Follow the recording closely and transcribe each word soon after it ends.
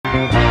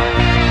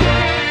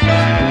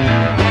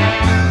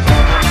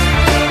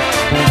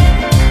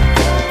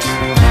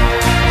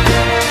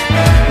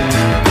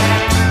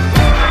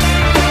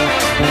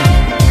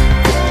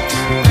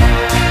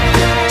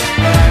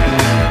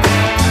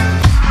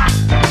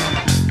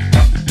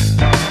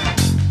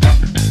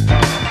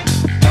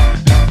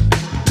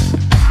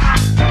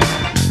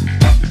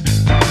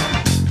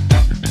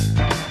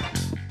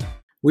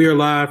We are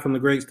live from the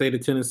great state of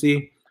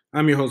Tennessee.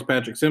 I'm your host,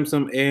 Patrick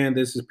Simpson, and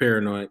this is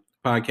Paranoid,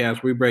 podcast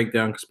where we break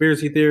down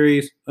conspiracy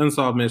theories,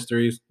 unsolved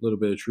mysteries, a little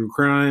bit of true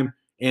crime,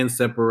 and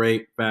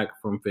separate fact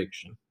from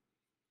fiction.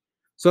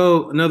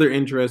 So, another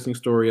interesting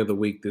story of the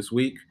week this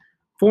week.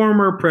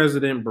 Former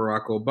President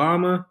Barack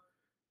Obama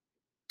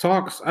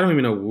talks. I don't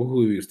even know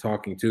who he was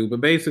talking to,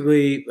 but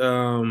basically,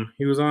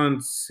 he was on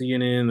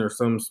CNN or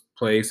some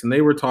place, and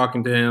they were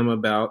talking to him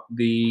about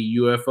the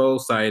UFO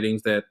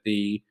sightings that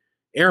the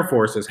Air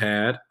Force has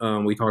had.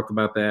 We talked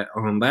about that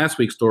on last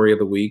week's story of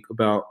the week.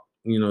 About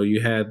you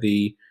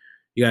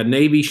got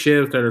Navy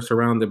ships that are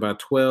surrounded by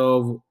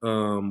 12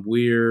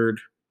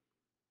 weird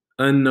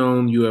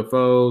unknown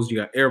UFOs. You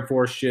got Air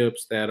Force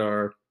ships that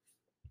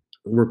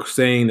were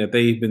saying that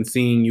they've been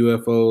seeing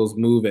UFOs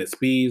move at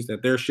speeds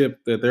that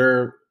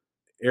their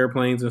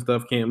airplanes and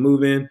stuff can't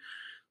move in.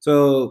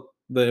 So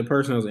the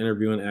person I was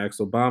interviewing asked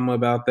Obama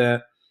about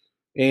that.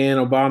 And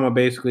Obama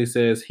basically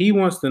says he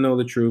wants to know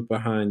the truth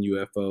behind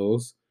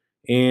UFOs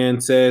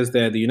and says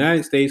that the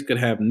United States could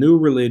have new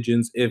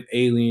religions if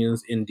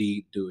aliens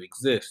indeed do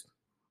exist.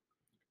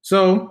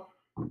 So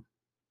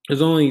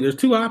there's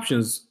two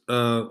options.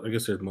 I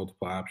guess there's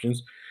multiple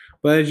options.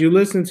 But as you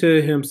listen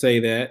to him say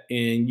that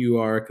and you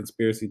are a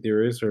conspiracy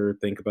theorist or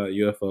think about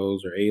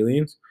UFOs or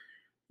aliens,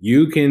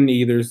 you can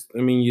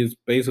it's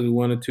basically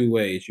one of two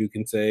ways. You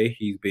can say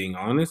he's being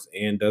honest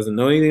and doesn't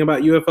know anything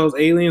about UFOs,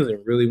 aliens,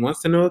 and really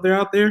wants to know if they're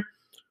out there,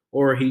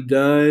 or he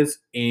does,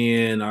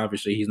 and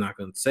obviously he's not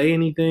going to say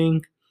anything.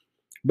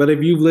 But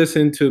if you've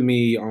listened to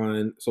me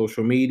on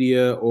social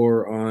media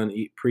or on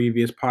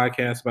previous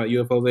podcasts about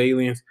UFOs,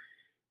 aliens,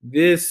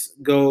 this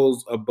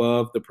goes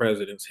above the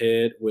president's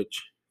head,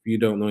 which if you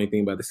don't know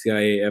anything about the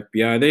CIA,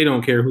 FBI, they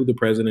don't care who the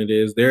president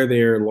is. They're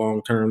there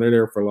long term, they're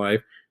there for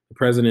life. The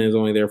president is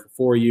only there for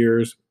 4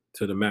 years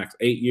to the max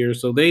 8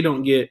 years. So they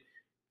don't get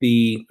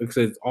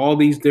all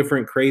these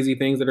different crazy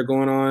things that are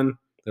going on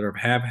that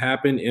have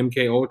happened,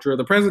 MK Ultra.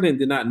 The president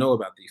did not know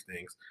about these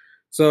things.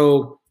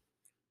 So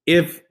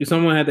if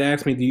someone had to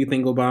ask me, do you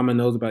think Obama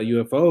knows about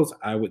UFOs?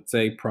 I would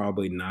say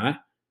probably not.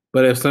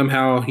 But if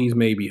somehow he's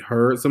maybe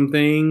heard some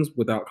things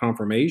without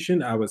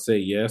confirmation, I would say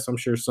yes. I'm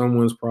sure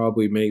someone's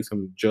probably made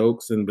some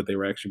jokes but they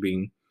were actually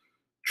being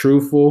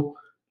truthful.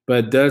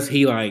 But does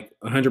he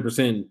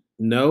 100%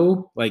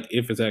 know? Like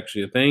if it's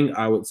actually a thing,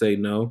 I would say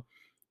no,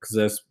 because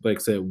that's, like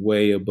I said,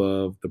 way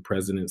above the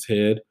president's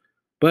head.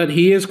 But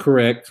he is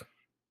correct.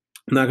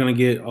 I'm not going to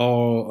get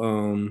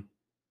all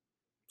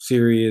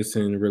serious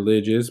and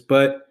religious,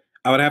 but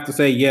I would have to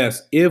say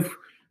yes.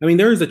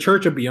 There is a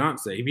church of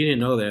Beyonce. If you didn't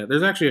know that,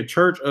 there's actually a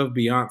church of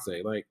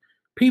Beyonce.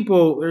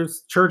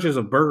 There's churches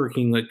of Burger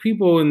King. Like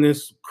people in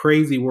this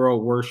crazy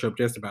world worship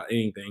just about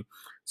anything.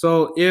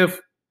 So if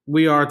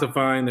we are to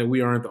find that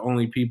we aren't the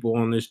only people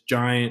on this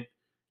giant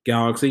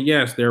galaxy,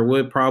 yes, there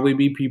would probably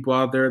be people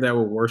out there that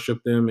will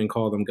worship them and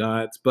call them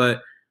gods,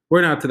 but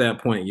we're not to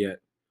that point yet.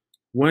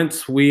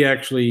 Once we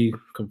actually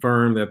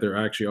confirm that there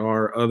actually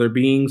are other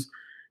beings,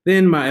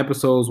 then my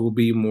episodes will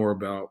be more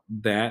about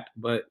that.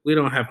 But we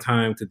don't have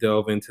time to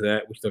delve into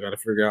that. We still got to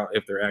figure out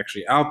if they're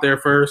actually out there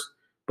first.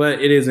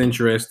 But it is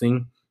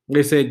interesting.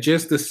 Like I said,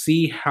 just to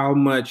see how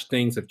much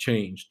things have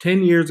changed.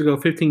 10 years ago,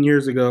 15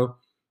 years ago,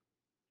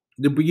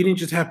 you didn't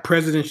just have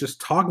presidents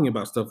just talking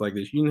about stuff like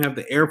this. You didn't have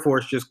the Air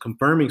Force just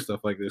confirming stuff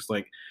like this.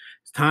 Like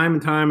time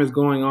and time is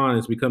going on.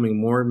 It's becoming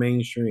more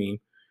mainstream.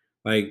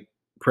 Like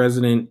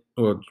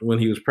when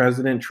he was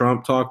president,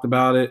 Trump talked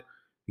about it.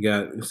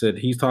 Said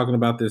he's talking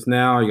about this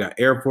now. You got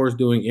Air Force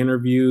doing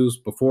interviews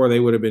before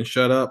they would have been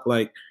shut up.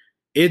 Like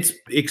it's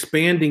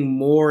expanding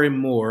more and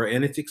more,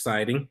 and it's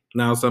exciting.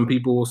 Now, some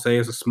people will say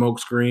it's a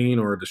smokescreen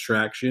or a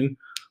distraction,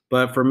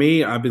 but for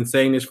me, I've been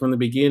saying this from the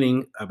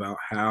beginning about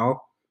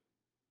how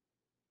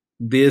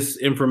this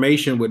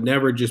information would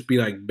never just be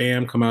like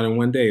bam, come out in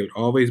one day. It would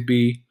always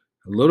be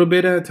a little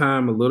bit at a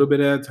time, a little bit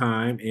at a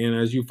time. And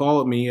as you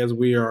followed me, as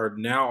we are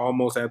now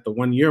almost at the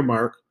 1 year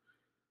mark,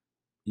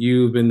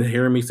 you've been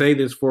hearing me say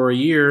this for a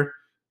year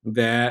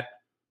that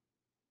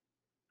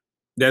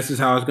this is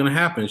how it's going to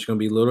happen. It's going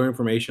to be little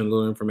information,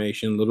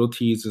 little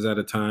teases at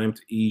a time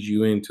to ease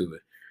you into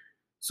it.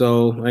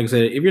 So, like I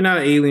said, if you're not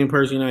an alien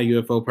person, you're not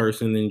a UFO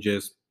person, then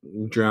just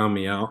drown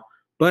me out.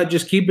 But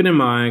just keep it in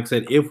mind, like I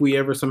said, if we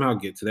ever somehow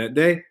get to that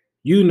day,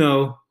 you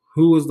know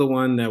who was the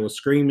one that was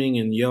screaming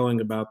and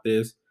yelling about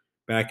this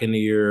back in the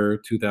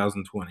year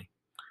 2020.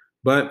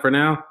 But for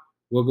now,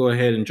 we'll go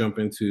ahead and jump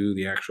into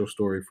the actual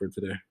story for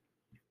today.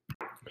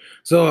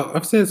 So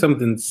I've said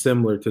something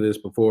similar to this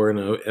before in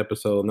an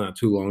episode not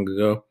too long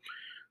ago.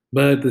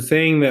 But the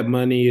saying that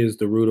money is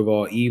the root of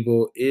all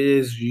evil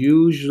is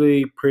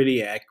usually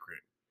pretty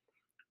accurate.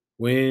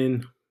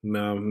 When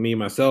me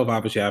myself,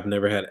 obviously, I've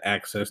never had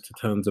access to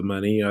tons of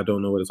money. I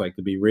don't know what it's like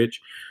to be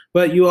rich.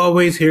 But you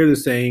always hear the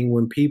saying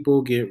when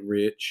people get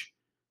rich,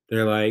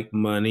 they're like,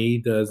 money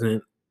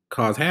doesn't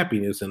cause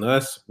happiness. And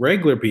us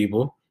regular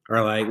people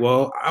are like,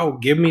 well,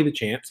 give me the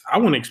chance. I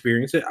want to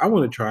experience it. I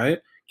want to try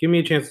it. Give me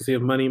a chance to see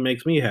if money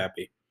makes me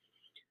happy.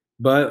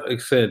 But like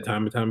I said,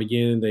 time and time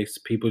again,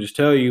 people just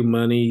tell you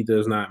money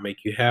does not make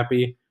you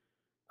happy.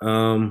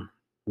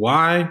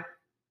 Why?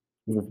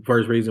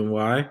 First reason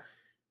why,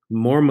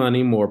 more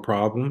money, more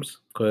problems,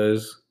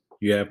 because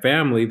you have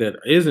family that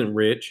isn't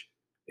rich,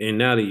 and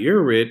now that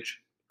you're rich,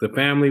 the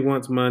family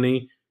wants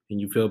money,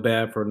 and you feel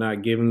bad for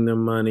not giving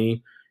them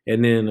money.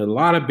 And then a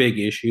lot of big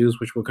issues,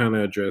 which we'll kind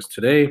of address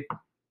today,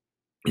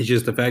 is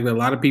just the fact that a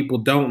lot of people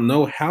don't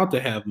know how to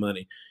have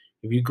money.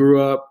 If you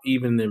grew up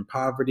even in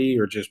poverty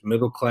or just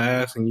middle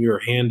class and you're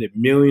handed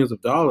millions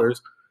of dollars,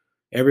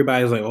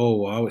 everybody's like, oh,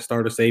 well, I would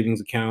start a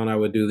savings account, I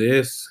would do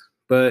this.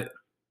 But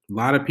a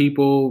lot of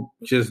people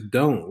just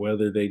don't,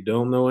 whether they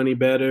don't know any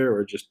better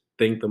or just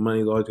think the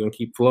money's always going to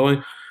keep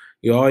flowing.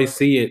 You always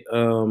see it.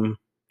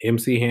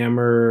 MC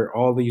Hammer,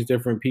 all these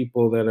different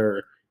people that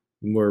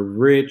were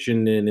rich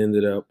and then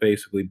ended up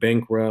basically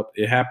bankrupt.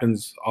 It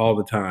happens all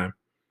the time.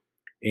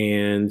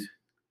 And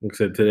like I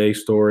said,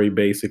 today's story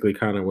basically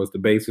kind of was the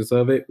basis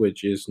of it,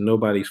 which is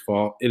nobody's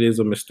fault. It is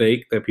a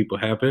mistake that people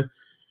happen.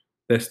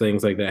 That's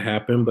things like that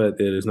happen, but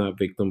it is not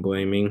victim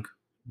blaming.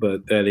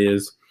 But that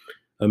is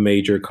a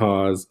major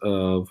cause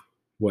of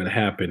what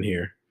happened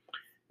here.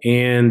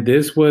 And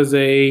this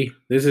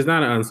is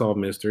not an unsolved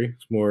mystery.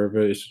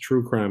 It's a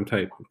true crime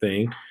type of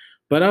thing.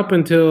 But up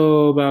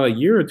until about a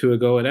year or two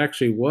ago, it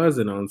actually was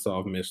an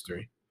unsolved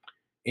mystery.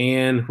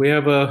 And we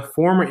have a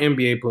former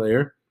NBA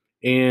player.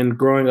 And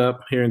growing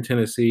up here in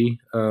Tennessee,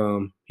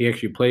 he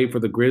actually played for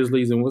the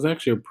Grizzlies and was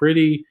actually a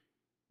pretty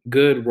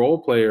good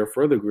role player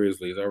for the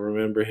Grizzlies. I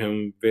remember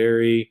him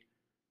very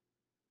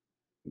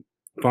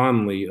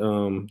fondly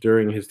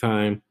during his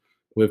time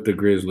with the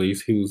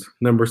Grizzlies. He was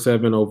number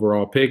 7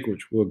 overall pick,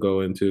 which we'll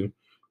go into.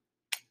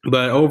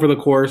 But over the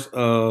course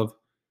of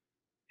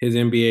his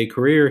NBA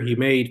career, he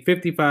made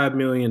 $55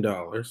 million,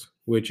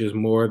 which is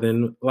more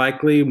than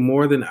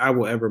I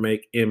will ever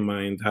make in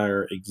my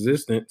entire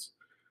existence.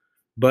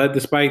 But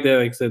despite that,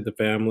 like I said, the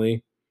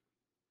family,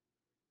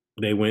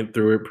 they went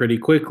through it pretty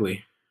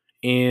quickly.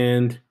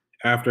 And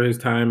after his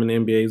time in the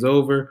NBA is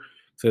over,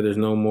 so there's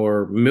no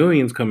more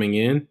millions coming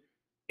in,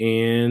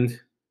 and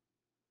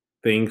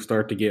things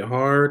start to get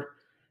hard.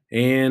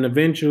 And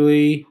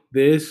eventually,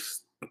 like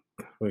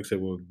I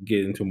said, we'll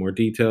get into more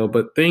detail,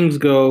 but things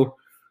go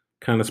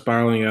kind of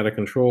spiraling out of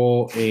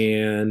control,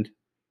 and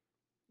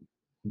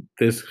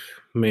this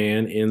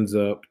man ends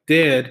up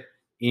dead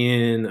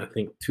in, I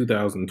think,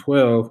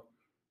 2012.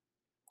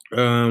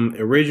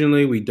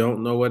 Originally, we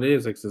don't know what it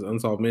is. Like this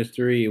unsolved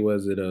mystery.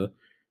 Was it a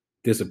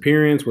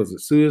disappearance? Was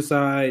it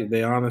suicide?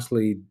 They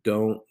honestly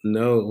don't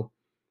know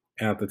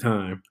at the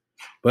time.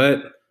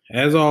 But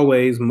as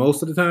always,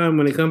 most of the time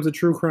when it comes to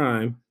true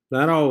crime,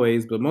 not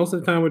always, but most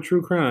of the time with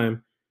true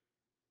crime,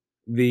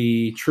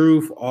 the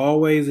truth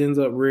always ends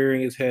up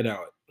rearing its head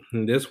out.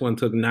 And this one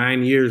took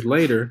 9 years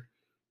later,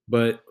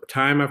 but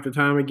time after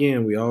time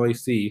again, we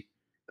always see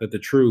that the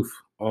truth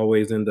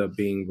always ends up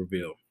being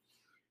revealed.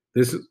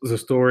 This is a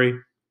story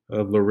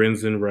of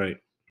Lorenzen Wright.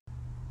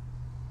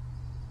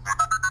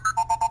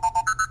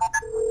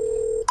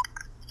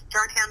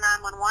 Georgetown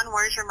 911,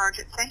 where's your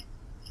emergency?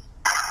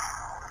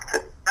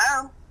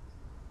 Hello?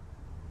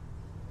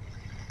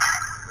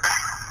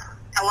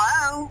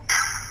 Hello?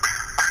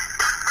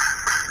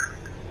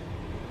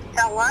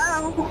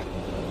 Hello?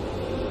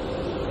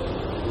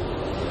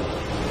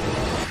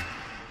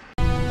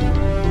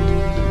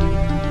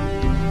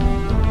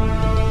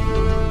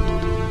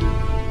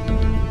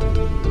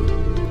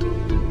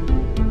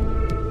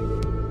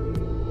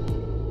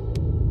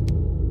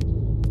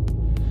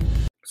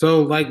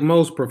 So, like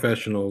most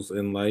professionals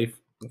in life,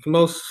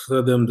 most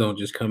of them don't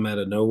just come out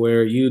of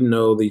nowhere. You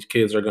know, these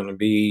kids are going to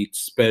be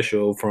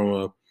special from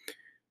a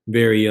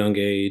very young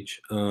age.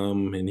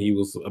 And he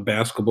was a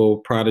basketball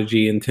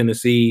prodigy in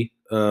Tennessee,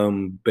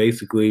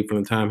 basically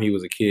from the time he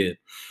was a kid.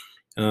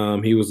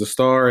 He was a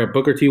star at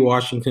Booker T.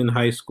 Washington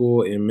High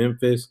School in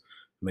Memphis,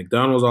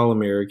 McDonald's All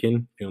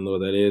American. If you don't know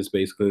what that is,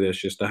 basically,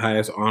 that's just the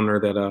highest honor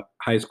that a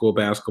high school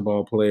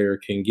basketball player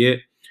can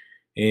get.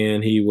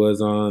 And he was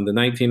on the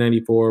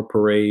 1994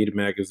 Parade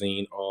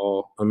Magazine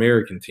All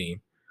American team.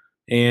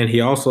 And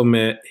he also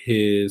met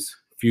his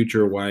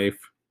future wife,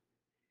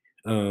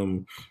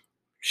 Shara.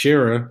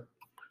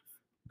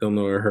 Don't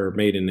know her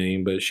maiden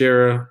name, but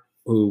Shara,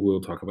 who we'll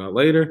talk about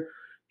later.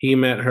 He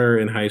met her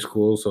in high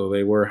school, so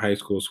they were high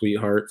school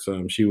sweethearts.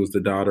 She was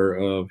the daughter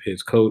of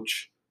his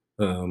coach.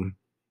 So,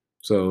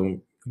 like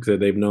I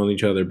said, they've known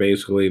each other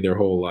basically their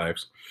whole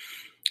lives.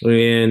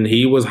 And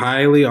he was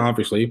highly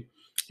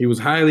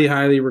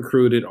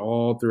recruited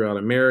all throughout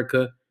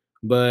America,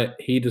 but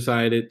he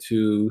decided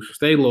to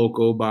stay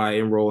local by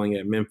enrolling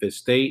at Memphis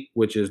State,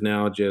 which is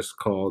now just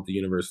called the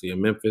University of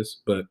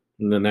Memphis. But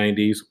in the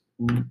 90s,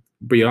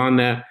 beyond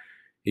that,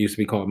 it used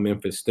to be called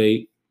Memphis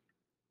State.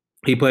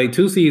 He played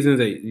 2 seasons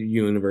at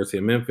University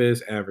of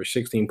Memphis, averaged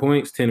 16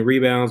 points, 10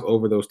 rebounds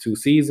over those 2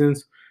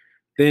 seasons.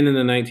 Then in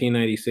the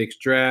 1996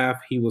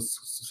 draft, he was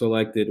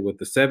selected with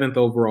the 7th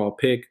overall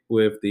pick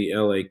with the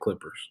LA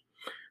Clippers.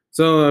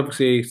 So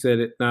obviously, he said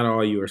it. Not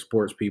all you are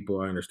sports people.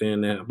 I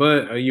understand that,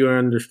 but you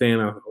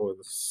understand, or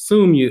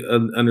assume you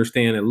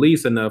understand at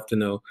least enough to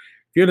know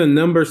you're the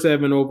number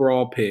 7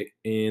 overall pick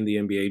in the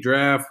NBA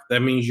draft,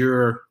 that means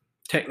you're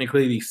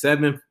technically the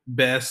 7th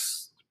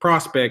best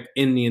prospect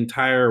in the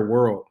entire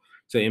world.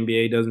 So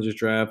NBA doesn't just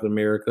draft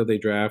America, they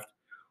draft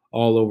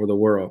all over the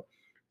world.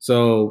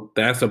 So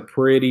that's a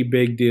pretty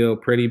big deal,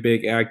 pretty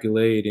big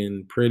accolade,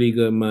 and pretty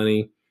good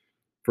money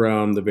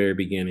from the very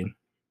beginning.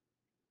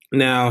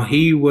 Now,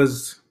 he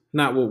was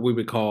not what we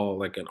would call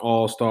like an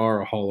all-star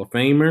or Hall of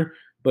Famer,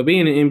 but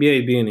being an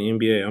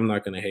NBA, I'm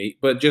not going to hate.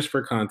 But just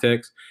for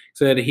context,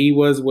 said he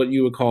was what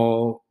we would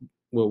call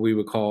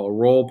a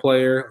role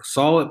player, a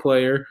solid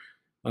player,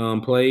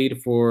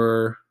 played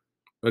for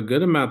a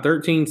good amount,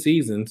 13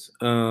 seasons.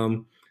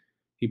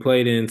 He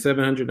played in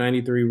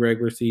 793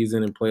 regular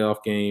season and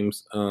playoff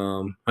games.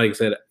 Like I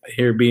said,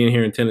 being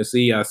here in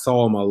Tennessee, I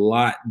saw him a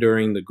lot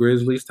during the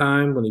Grizzlies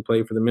time when he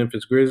played for the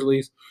Memphis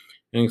Grizzlies.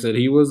 And he said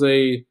he was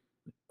a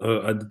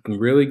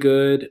really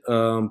good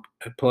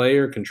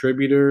player,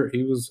 contributor.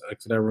 He was, like I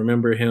said, I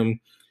remember him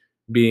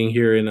being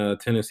here in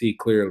Tennessee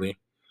clearly.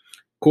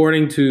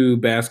 According to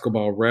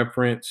Basketball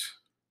Reference,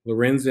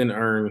 Lorenzen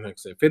earned, like I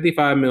said,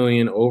 $55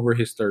 million over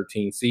his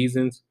 13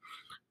 seasons.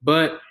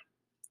 But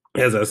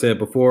as I said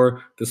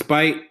before,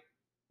 despite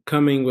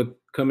coming with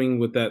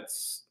that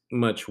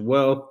much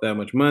wealth, that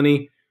much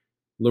money,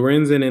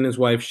 Lorenzen and his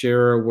wife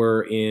Shara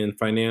were in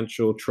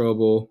financial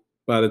trouble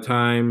by the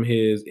time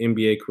his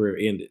NBA career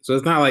ended. So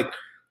it's not like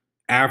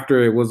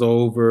after it was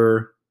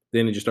over,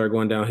 then it just started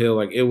going downhill.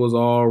 Like it was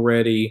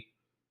already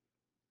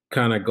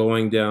kind of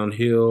going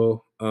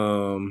downhill.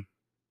 And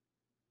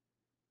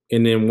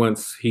then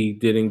once he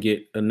didn't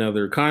get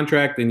another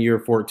contract in year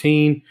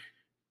 14,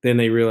 then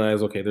they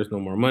realized, okay, there's no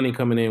more money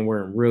coming in.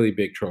 We're in really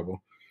big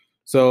trouble.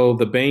 So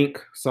the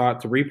bank sought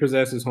to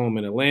repossess his home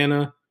in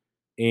Atlanta,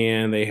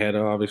 and they had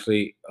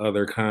obviously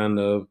other kind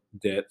of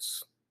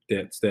debts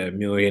that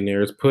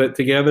millionaires put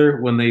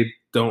together when they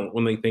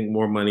think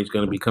more money is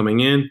going to be coming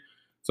in.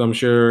 So I'm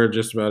sure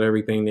just about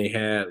everything they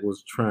had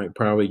was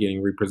probably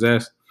getting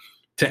repossessed.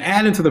 To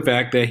add into the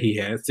fact that he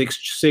had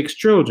six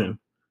children.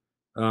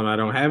 I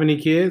don't have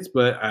any kids,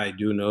 but I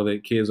do know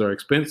that kids are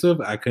expensive.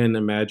 I couldn't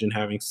imagine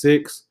having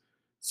 6.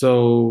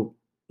 So,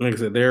 like I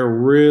said, they're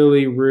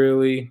really,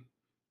 really,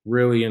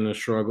 really in a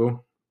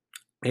struggle.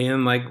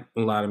 And like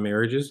a lot of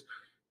marriages,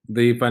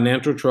 the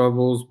financial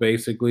troubles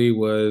basically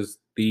was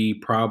the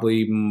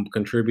probably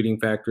contributing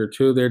factor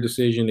to their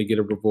decision to get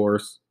a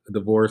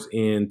divorce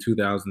in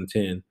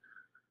 2010.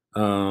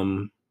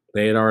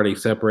 They had already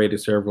separated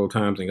several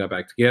times and got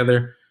back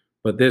together.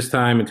 But this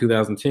time in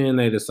 2010,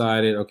 they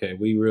decided, okay,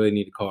 we really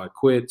need to call it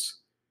quits.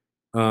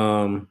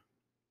 But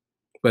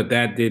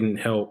that didn't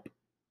help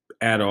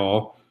at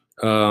all.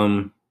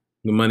 The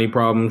money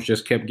problems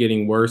just kept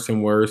getting worse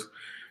and worse.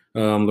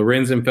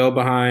 Lorenzen fell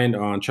behind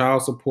on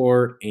child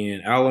support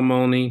and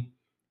alimony.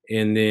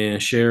 And then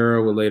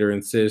Shara would later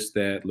insist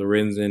that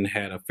Lorenzen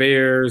had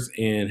affairs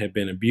and had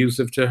been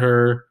abusive to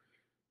her.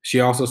 She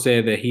also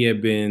said that he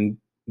had been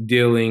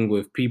dealing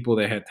with people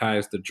that had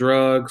ties to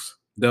drugs,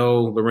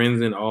 though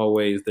Lorenzen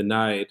always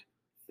denied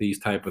these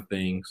type of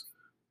things.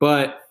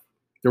 But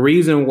the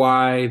reason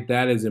why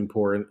that is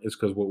important is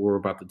because what we're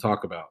about to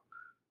talk about.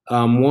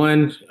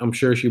 One, I'm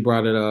sure she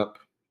brought it up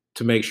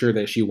to make sure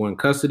that she won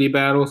custody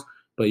battles,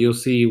 but you'll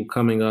see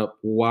coming up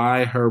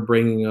why her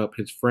bringing up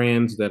his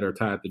friends that are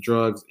tied to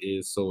drugs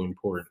is so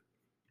important.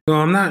 So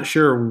I'm not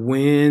sure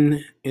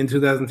when in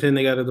 2010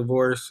 they got a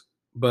divorce,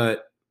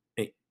 but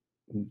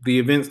the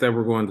events that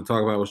we're going to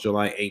talk about was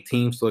July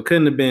 18th, so it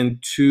couldn't have been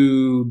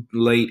too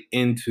late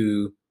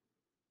into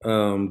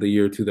the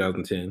year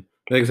 2010.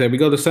 Like I said, we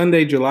go to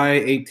Sunday, July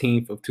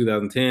 18th of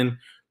 2010.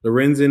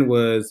 Lorenzen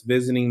was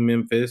visiting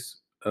Memphis.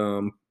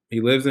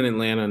 He lives in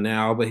Atlanta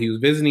now, but he was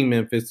visiting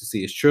Memphis to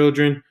see his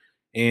children,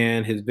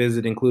 and his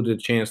visit included a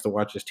chance to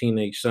watch his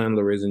teenage son,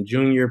 Lorenzen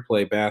Jr.,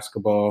 play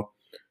basketball.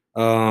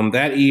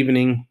 That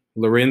evening,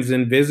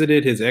 Lorenzen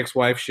visited his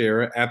ex-wife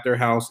Shara at their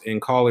house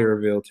in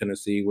Collierville,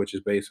 Tennessee, which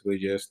is basically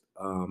just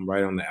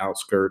right on the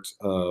outskirts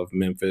of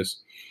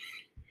Memphis.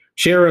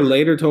 Shara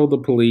later told the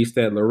police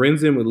that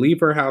Lorenzen would leave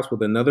her house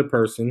with another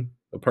person,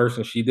 a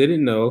person she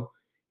didn't know,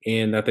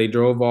 and that they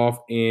drove off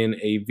in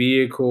a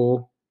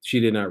vehicle she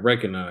did not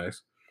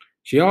recognize.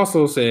 She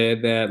also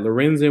said that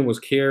Lorenzen was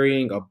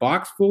carrying a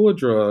box full of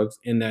drugs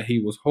and that he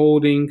was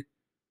holding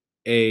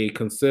a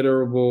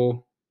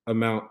considerable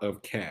amount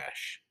of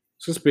cash.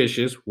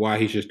 Suspicious why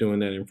he's just doing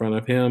that in front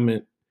of him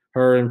and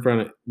her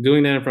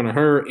doing that in front of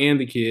her and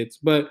the kids,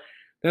 but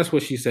that's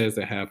what she says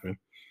that happened.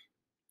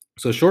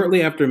 So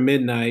shortly after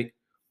midnight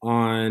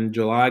on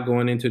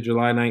going into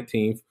July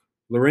 19th,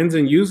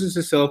 Lorenzen uses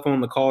his cell phone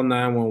to call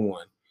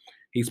 911.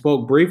 He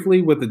spoke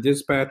briefly with the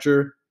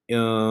dispatcher,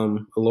 a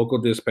local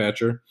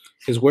dispatcher.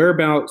 His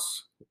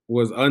whereabouts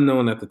was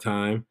unknown at the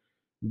time,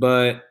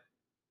 and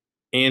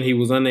he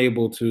was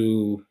unable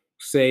to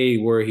say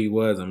where he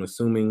was. I'm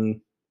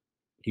assuming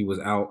he was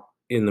out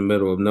in the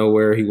middle of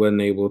nowhere. He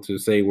wasn't able to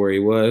say where he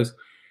was,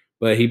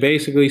 but he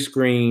basically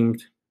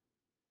screamed,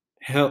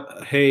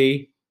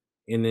 "Hey,"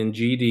 and then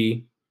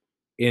GD.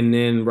 And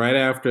then right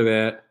after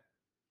that,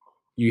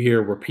 you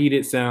hear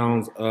repeated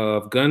sounds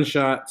of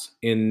gunshots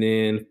and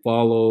then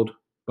followed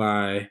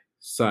by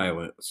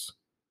silence.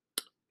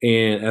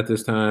 And at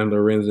this time,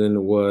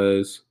 Lorenzen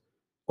was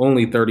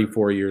only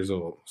 34 years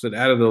old. So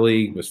out of the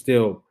league, but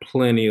still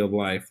plenty of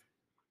life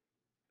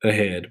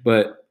ahead.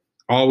 But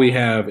all we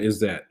have is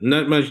that.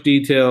 Not much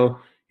detail.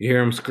 You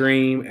hear him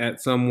scream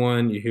at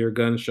someone, you hear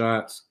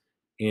gunshots,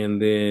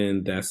 and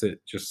then that's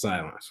it, just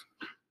silence.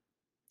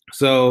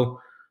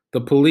 So the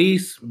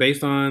police,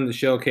 based on the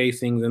shell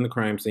casings and the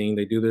crime scene,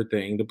 they do their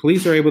thing. The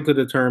police are able to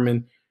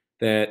determine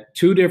that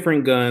 2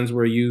 different guns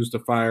were used to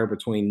fire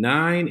between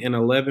 9 and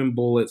 11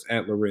 bullets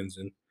at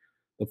Lorenzen.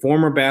 The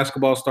former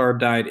basketball star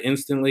died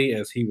instantly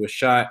as he was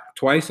shot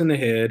twice in the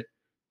head,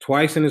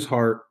 twice in his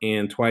heart,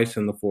 and twice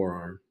in the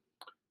forearm.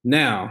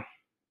 Now,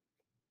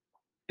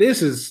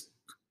 this is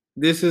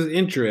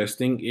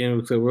interesting,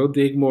 and so we'll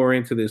dig more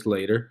into this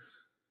later.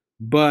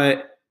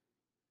 But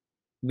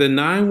the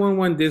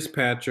 911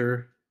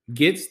 dispatcher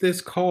gets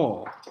this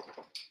call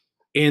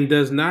and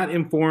does not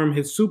inform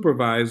his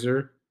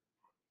supervisor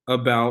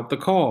about the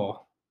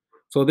call.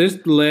 So this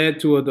led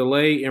to a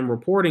delay in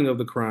reporting of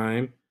the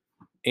crime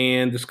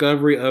and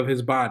discovery of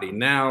his body.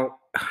 Now,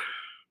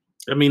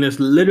 I mean, it's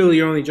literally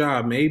your only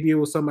job. Maybe it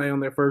was somebody on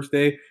their first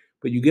day,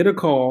 but you get a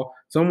call,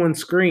 someone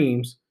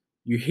screams,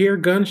 you hear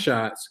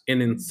gunshots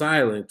and in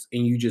silence,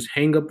 and you just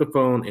hang up the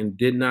phone and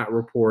did not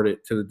report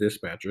it to the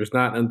dispatcher. It's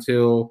not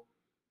until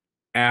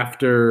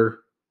after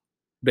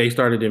they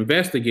started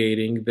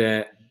investigating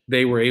that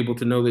they were able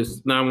to know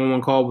this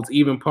 911 call was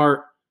even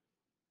part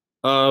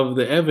of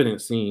the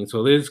evidence scene.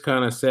 So this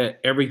kind of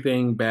set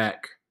everything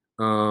back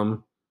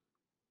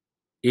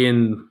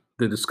in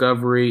the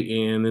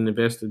discovery and an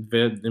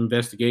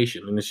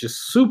investigation. And it's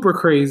just super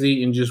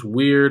crazy and just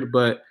weird,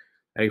 but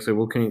like I said,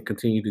 we'll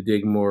continue to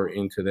dig more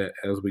into that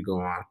as we go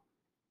on.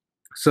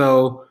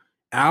 So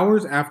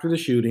hours after the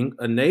shooting,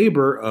 a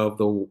neighbor of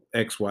the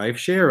ex-wife,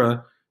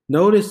 Shara,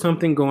 noticed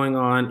something going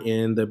on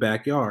in the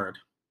backyard.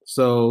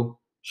 So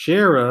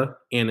Shara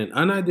and an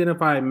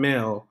unidentified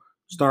male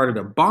started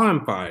a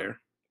bonfire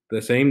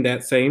that same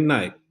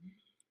night.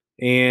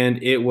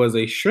 And it was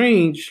a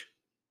strange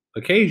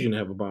occasion to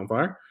have a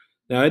bonfire.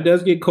 Now, it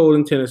does get cold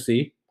in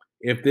Tennessee.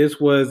 If this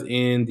was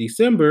in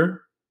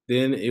December,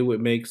 then it would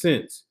make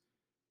sense.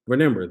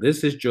 Remember,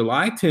 this is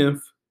July 10th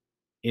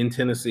in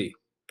Tennessee.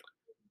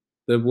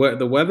 The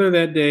weather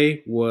that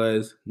day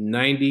was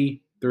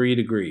 93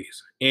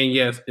 degrees. And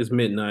yes, it's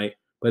midnight,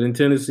 but in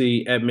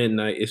Tennessee at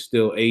midnight, it's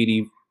still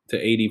 80 to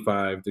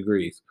 85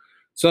 degrees.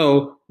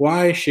 So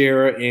why is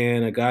Shara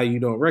and a guy you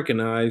don't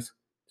recognize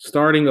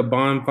starting a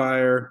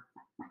bonfire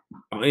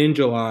in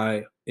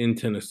July in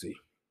Tennessee?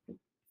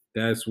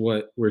 That's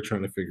what we're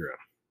trying to figure out.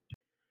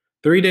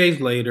 3 days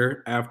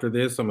later, after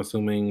this, I'm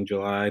assuming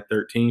July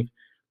 13th,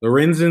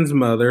 Lorenzen's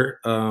mother,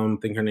 I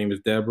think her name is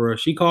Deborah,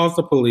 she calls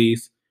the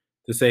police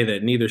to say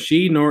that neither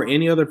she nor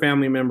any other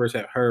family members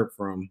have heard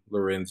from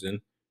Lorenzen.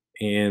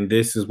 And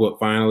this is what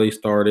finally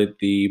started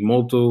the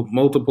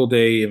multiple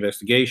day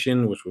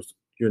investigation, which was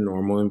your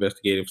normal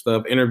investigative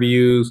stuff,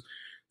 interviews,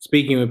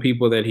 speaking with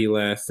people that he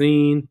last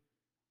seen.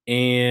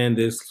 And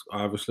this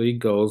obviously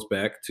goes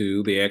back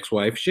to the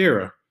ex-wife,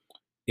 Shara,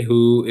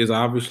 who is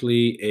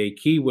obviously a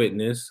key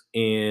witness,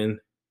 and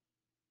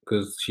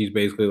because she's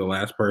basically the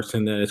last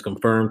person that is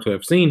confirmed to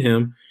have seen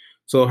him.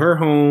 So her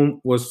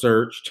home was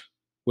searched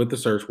with the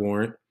search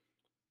warrant.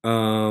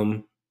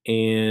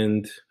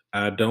 And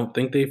I don't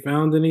think they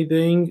found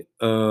anything.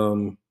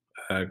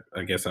 I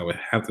guess I would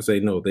have to say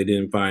no, they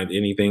didn't find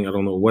anything. I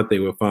don't know what they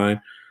would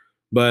find,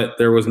 but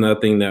there was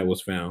nothing that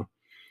was found.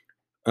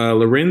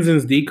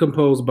 Lorenzen's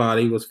decomposed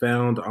body was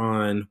found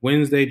on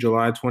Wednesday,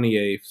 July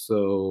 28th,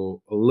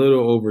 so a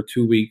little over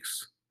 2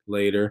 weeks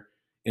later,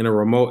 in a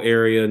remote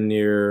area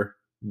near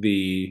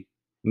a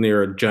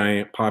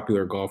giant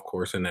popular golf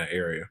course in that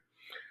area.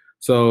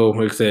 So,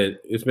 like I said,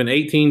 it's been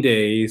 18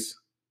 days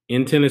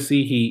in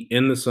Tennessee heat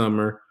in the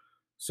summer,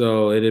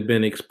 so it had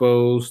been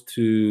exposed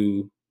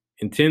to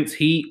intense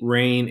heat,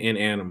 rain, and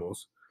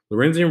animals.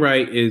 Lorenzen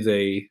Wright is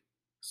a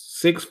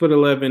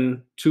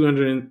 6'11",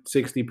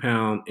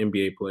 260-pound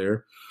NBA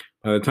player.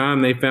 By the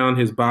time they found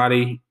his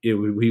body, he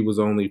was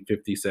only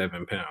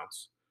 57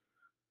 pounds.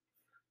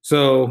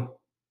 So,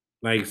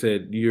 like I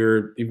said,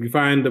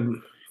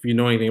 if you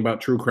know anything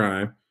about true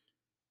crime,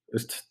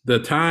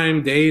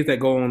 the days that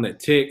go on that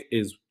tick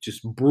is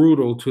just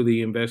brutal to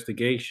the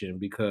investigation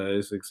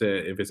because, like I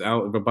said, if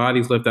a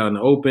body's left out in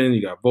the open,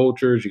 you got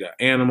vultures, you got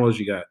animals,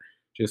 you got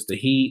just the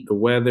heat, the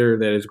weather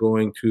that is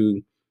going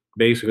to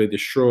basically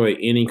destroy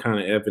any kind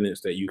of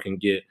evidence that you can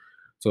get.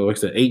 So like I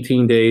said,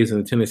 18 days in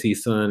the Tennessee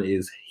sun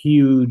is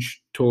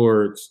huge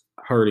towards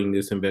hurting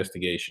this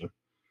investigation.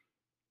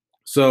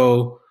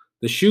 So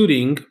the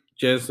shooting,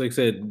 just like I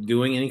said,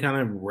 doing any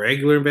kind of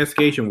regular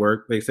investigation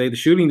work, they say the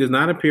shooting does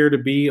not appear to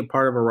be a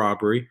part of a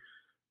robbery.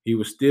 He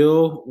was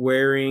still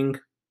wearing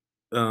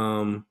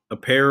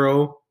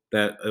apparel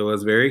that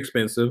was very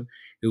expensive.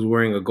 He was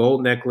wearing a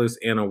gold necklace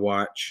and a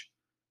watch.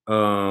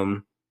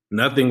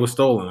 Nothing was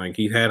stolen. Like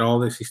he had all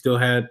this. He still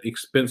had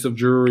expensive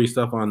jewelry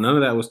stuff on. None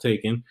of that was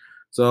taken.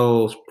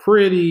 So it's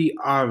pretty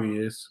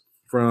obvious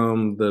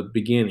from the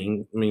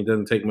beginning. I mean, it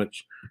doesn't take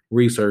much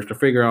research to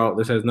figure out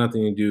this has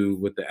nothing to do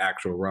with the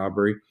actual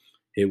robbery.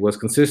 It was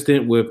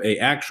consistent with a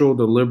actual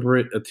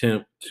deliberate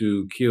attempt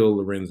to kill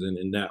Lorenzen,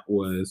 and that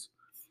was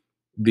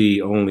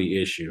the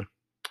only issue.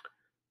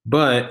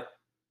 But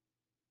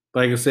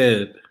like I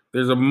said,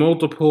 there's a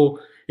multiple.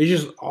 It's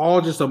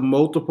just a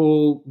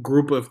multiple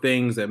group of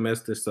things that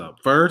mess this up.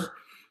 First,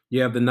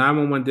 you have the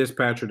 911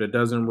 dispatcher that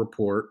doesn't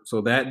report,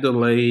 so that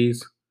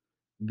delays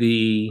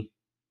the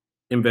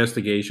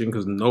investigation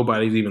because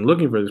nobody's even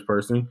looking for this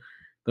person.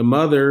 The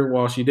mother,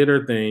 while she did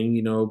her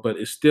thing, but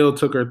it still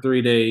took her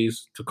 3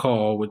 days to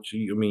call, which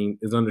I mean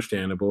is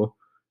understandable.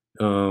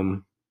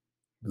 Um,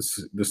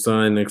 the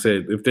son, like I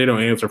said, if they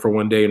don't answer for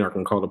one day, they're not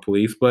going to call the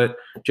police. But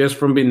just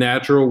from being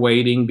natural,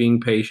 waiting, being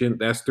patient,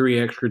 that's 3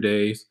 extra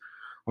days.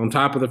 On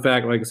top of the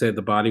fact, like I said,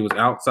 the body was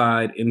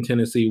outside in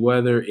Tennessee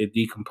weather, it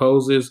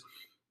decomposes.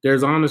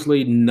 There's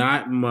honestly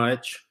not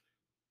much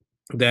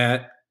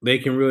that they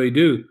can really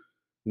do.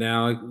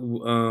 Now,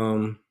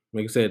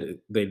 like I said,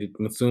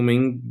 I'm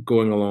assuming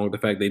going along with the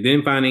fact they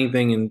didn't find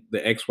anything in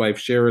the ex-wife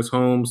Shara's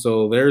home,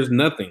 so there's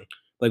nothing.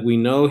 Like we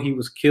know he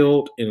was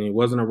killed and it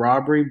wasn't a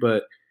robbery,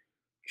 but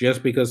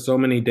just because so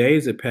many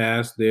days had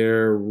passed,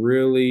 there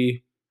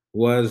really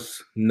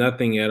was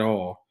nothing at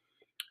all.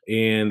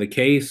 And the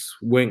case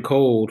went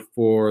cold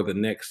for the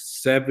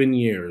next 7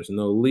 years.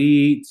 No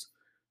leads,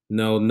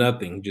 no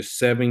nothing. Just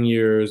 7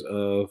 years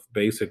of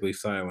basically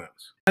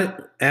silence.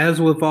 But as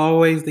with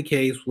always the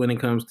case when it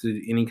comes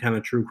to any kind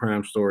of true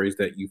crime stories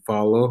that you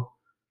follow,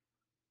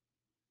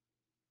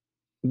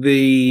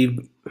 the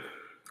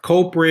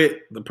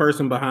culprit, the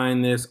person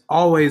behind this,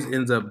 always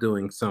ends up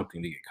doing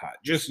something to get caught.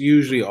 Just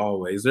usually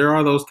always. There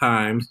are those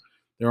times.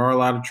 There are a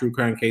lot of true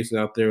crime cases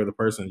out there where the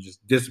person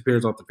just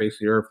disappears off the face of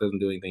the earth, doesn't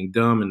do anything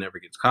dumb, and never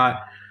gets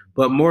caught.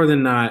 But more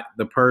than not,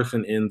 the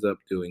person ends up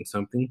doing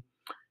something.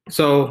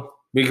 So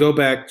we go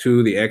back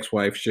to the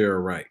ex-wife,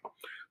 Shara Wright.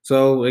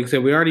 So, like I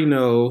said, we already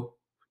know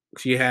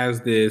she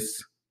has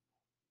this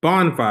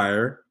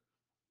bonfire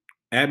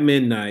at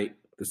midnight,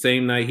 the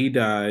same night he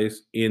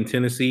dies, in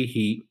Tennessee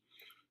heat.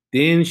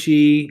 Then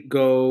she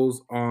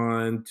goes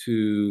on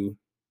to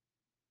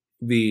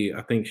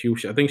I think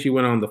she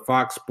went on the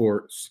Fox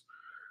Sports,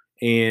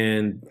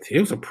 and it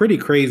was a pretty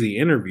crazy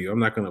interview. I'm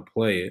not going to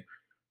play it,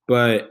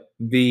 but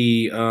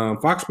the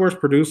Fox Sports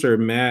producer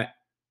Matt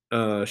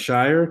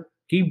Shire,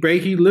 he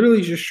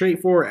literally just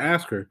straightforward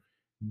asked her,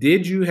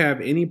 "Did you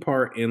have any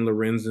part in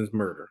Lorenzen's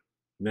murder?"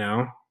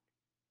 Now,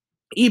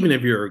 even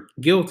if you're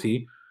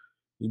guilty,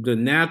 the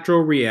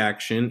natural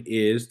reaction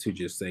is to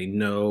just say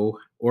no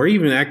or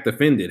even act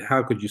offended.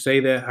 How could you say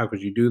that? How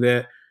could you do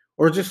that?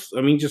 Or just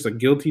a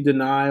guilty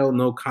denial,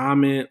 no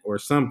comment or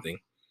something.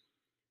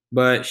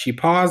 But she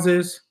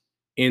pauses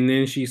and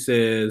then she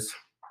says,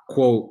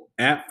 quote,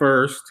 "At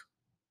first,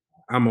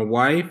 I'm a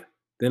wife,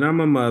 then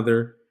I'm a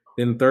mother,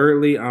 then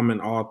thirdly, I'm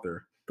an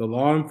author. The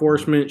law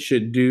enforcement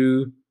should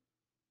do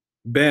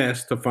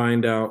best to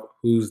find out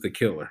who's the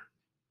killer."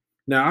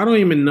 Now, I don't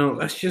even know.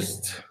 That's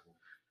just,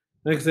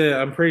 like I said,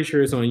 I'm pretty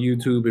sure it's on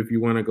YouTube if you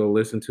want to go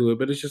listen to it,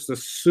 but it's just a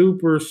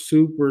super,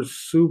 super,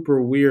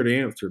 super weird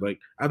answer. Like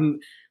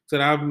I'm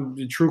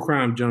a true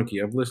crime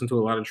junkie. I've listened to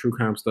a lot of true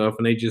crime stuff,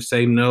 and they just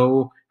say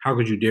no. How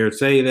could you dare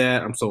say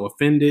that? I'm so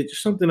offended.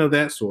 Just something of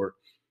that sort.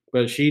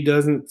 But she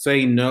doesn't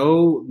say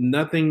no,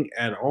 nothing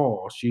at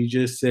all. She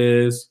just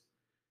says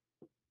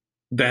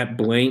that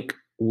blank,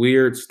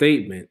 weird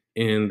statement,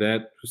 and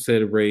that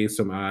said raised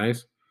some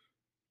eyes.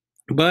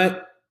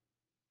 But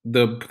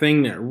the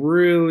thing that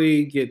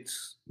really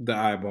gets the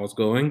eyeballs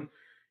going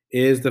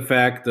is the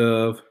fact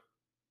of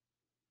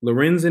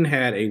Lorenzen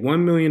had a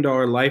 $1 million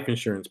life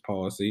insurance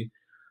policy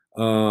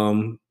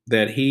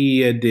that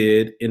he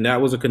did, and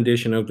that was a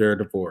condition of their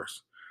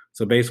divorce.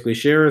 So basically,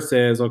 Shara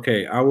says,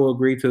 "Okay, I will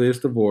agree to this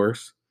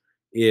divorce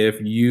if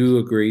you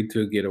agree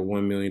to get a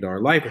 $1 million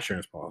life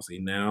insurance policy."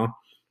 Now,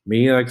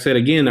 me, like I said,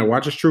 again, that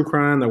watches true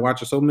crime, that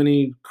watches so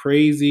many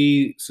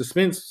crazy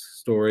suspense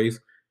stories.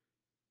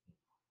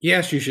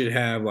 Yes, you should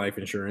have life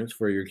insurance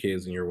for your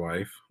kids and your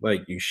wife,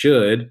 like you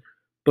should.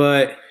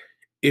 But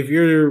if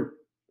you're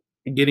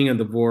getting a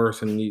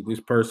divorce and this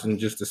person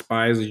just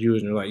despises you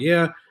and you're like,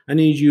 "Yeah, I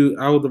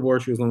will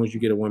divorce you as long as you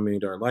get a $1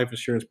 million life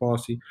insurance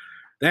policy,"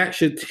 that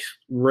should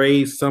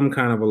raise some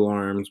kind of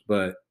alarms.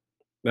 But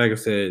like I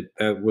said,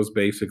 that was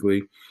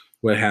basically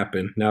what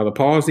happened. Now, the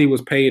policy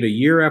was paid a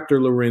year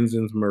after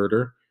Lorenzen's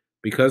murder.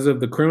 Because of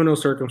the criminal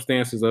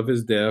circumstances of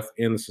his death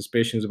and the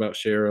suspicions about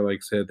Shara, like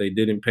I said, they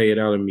didn't pay it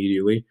out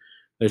immediately.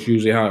 That's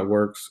usually how it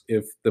works.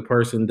 If the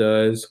person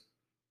does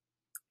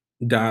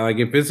die, like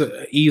if it's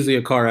easily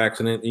a car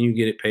accident, then you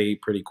get it paid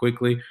pretty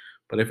quickly.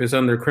 But if it's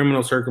under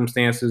criminal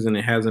circumstances and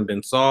it hasn't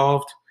been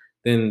solved,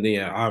 then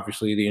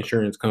obviously the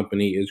insurance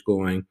company is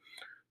going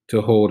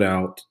to hold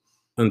out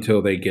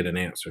until they get an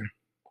answer.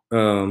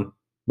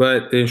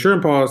 But the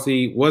insurance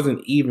policy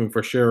wasn't even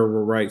for Shara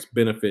Wright's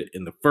benefit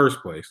in the first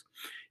place.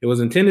 It was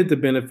intended to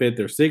benefit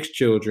their 6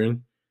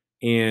 children,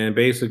 and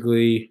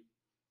basically,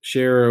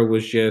 Shara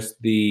was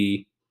just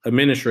the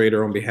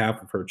administrator on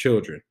behalf of her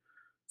children.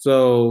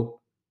 So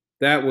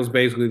that was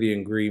basically the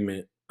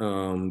agreement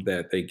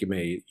that they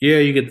made. Yeah,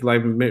 you get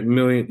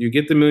the you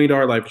get the $1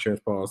 million life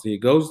insurance policy. It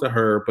goes to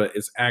her, but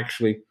it's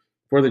actually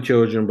for the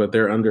children, but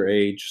they're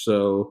underage,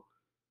 so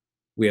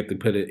we have to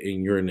put it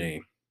in your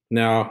name.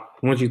 Now,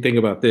 once you think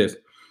about this,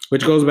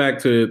 which goes back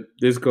to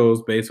this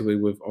goes basically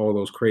with all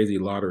those crazy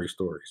lottery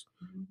stories.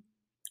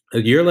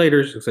 A year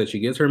later, she said she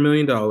gets her $1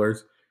 million.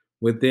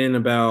 Within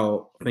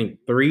about, I think,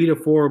 3 to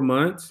 4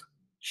 months,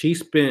 she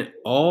spent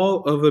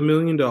all of $1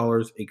 million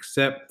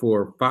except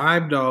for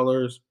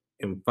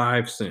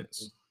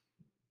 $5.05.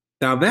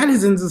 Now that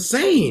is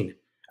insane.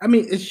 I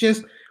mean, it's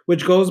just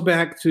which goes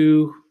back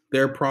to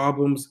their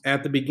problems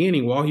at the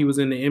beginning while he was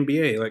in the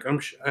NBA. Like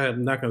I'm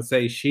not gonna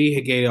say she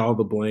gave all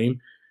the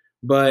blame,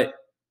 but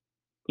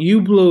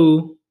you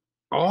blew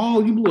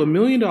you blew $1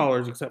 million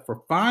except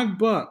for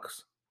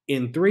 $5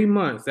 in 3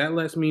 months. That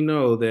lets me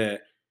know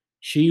that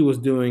she was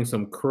doing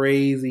some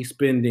crazy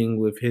spending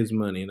with his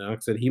money. Now, like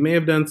I said, he may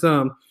have done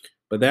some,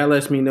 but that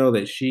lets me know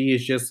that she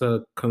is just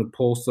a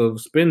compulsive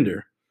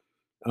spender.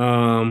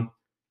 Um,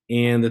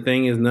 and the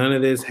thing is, none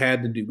of this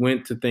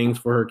went to things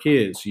for her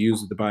kids. She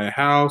used it to buy a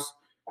house.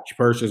 She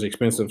purchased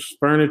expensive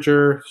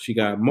furniture. She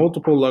got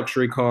multiple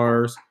luxury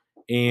cars,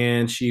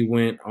 and she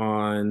went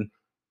on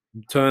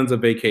tons of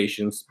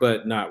vacations,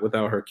 but not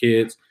without her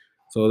kids.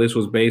 So this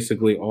was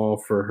basically all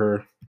for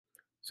her.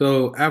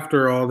 So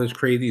after all this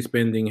crazy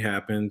spending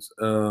happens,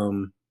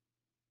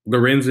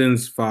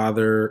 Lorenzen's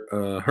father,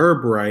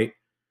 Herb Wright,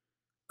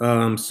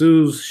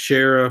 sues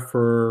Shara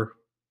for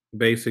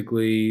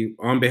basically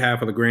on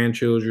behalf of the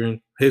grandchildren,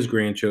 his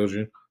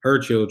grandchildren, her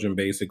children,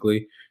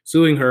 basically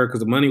suing her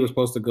because the money was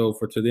supposed to go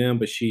to them,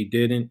 but she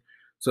didn't.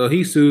 So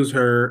he sues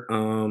her.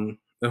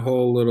 The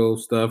whole little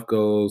stuff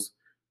goes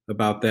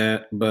about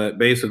that, but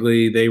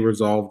basically they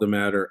resolve the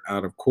matter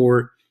out of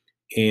court,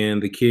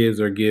 and the kids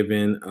are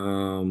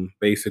given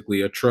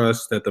basically a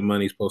trust that the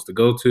money's supposed to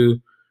go to,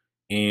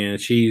 and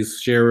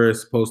Shara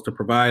is supposed to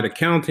provide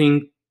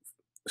accounting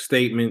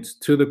statements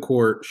to the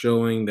court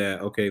showing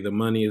that okay, the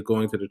money is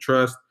going to the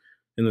trust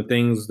and the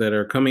things that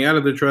are coming out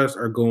of the trust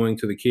are going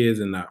to the kids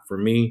and not for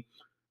me.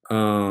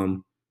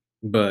 um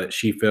but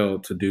she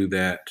failed to do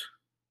that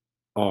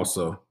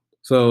also.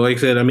 So like I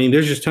said, I mean,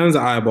 there's just tons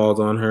of eyeballs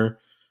on her,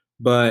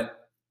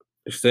 but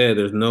instead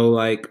there's no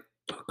like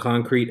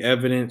concrete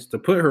evidence to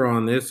put her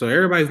on this, so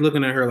everybody's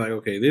looking at her like,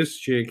 okay, this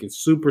chick is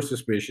super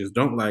suspicious,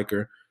 don't like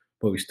her,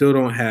 but we still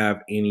don't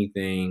have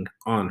anything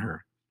on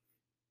her.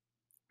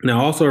 Now,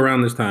 also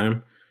around this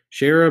time,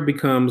 Shara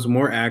becomes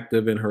more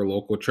active in her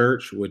local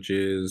church, which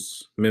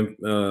is,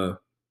 I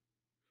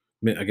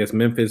guess,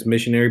 Memphis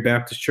Missionary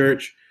Baptist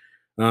Church.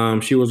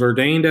 She was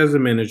ordained as a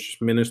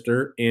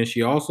minister, and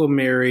she also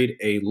married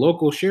a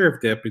local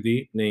sheriff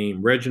deputy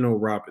named Reginald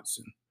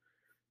Robinson.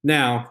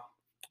 Now,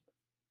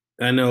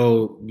 I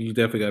know you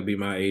definitely got to be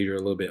my age or a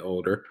little bit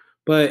older,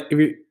 but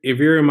if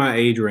you're in my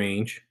age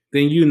range,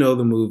 then you know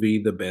the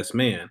movie The Best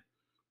Man,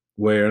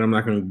 where, and I'm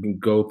not going to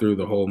go through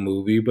the whole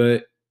movie,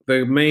 but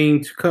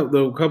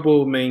the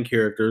couple of main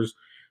characters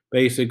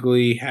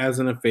basically has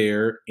an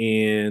affair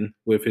and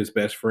with his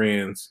best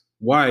friend's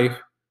wife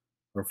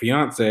or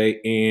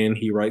fiance, and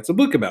he writes a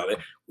book about it.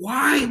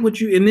 Why would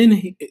you? And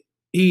then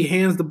he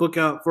hands the book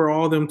out for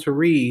all them to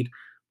read,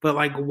 but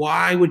like,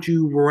 why would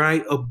you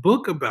write a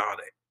book about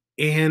it?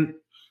 And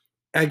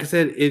like I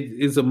said, it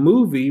is a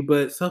movie,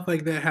 but stuff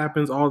like that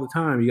happens all the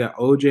time. You got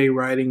OJ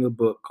writing a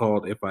book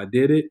called If I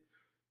Did It.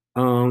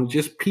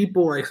 Just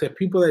people, like I said,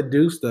 people that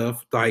do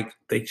stuff like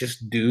they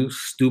just do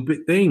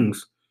stupid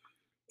things,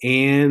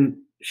 and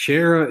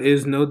Shara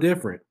is no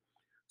different.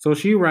 So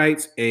she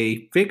writes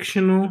a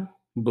fictional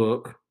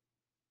book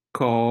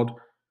called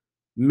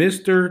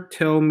Mr.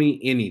 Tell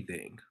Me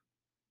Anything.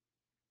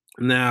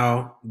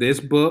 Now, this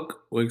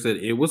book, like I said,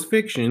 it was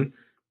fiction,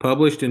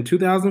 published in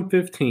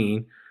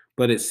 2015,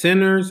 but it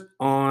centers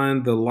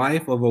on the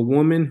life of a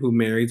woman who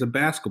marries a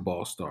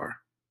basketball star.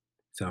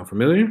 Sound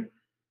familiar?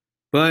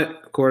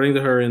 But according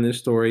to her in this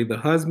story, the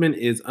husband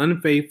is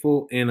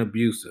unfaithful and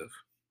abusive.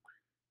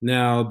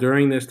 Now,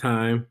 during this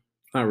time,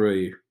 not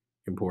really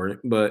important,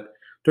 but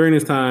during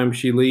this time,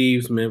 she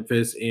leaves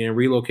Memphis and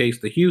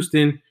relocates to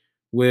Houston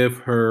with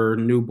her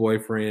new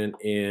boyfriend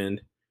and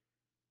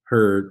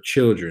her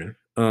children.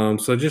 So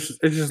it's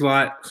just a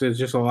lot. So it's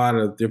just a lot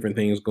of different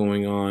things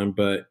going on.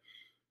 But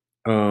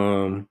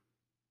um,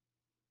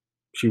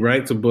 she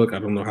writes a book. I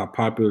don't know how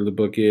popular the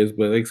book is,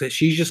 but like I said,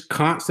 she's just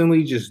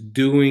constantly just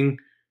doing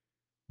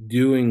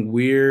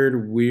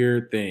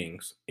weird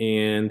things.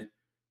 And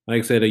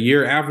like I said, a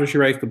year after she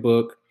writes the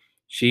book,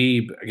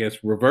 she, I guess,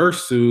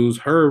 reverse sues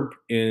Herb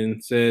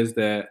and says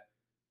that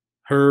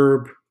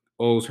Herb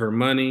owes her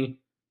money.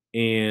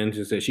 And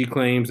she said she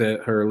claims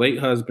that her late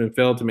husband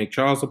failed to make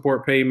child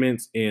support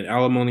payments and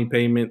alimony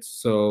payments.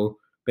 So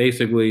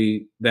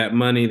basically, that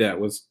money that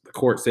was the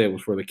court said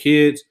was for the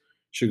kids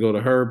should go to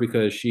her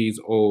because she's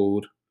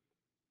owed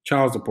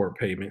child support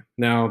payment.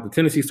 Now, the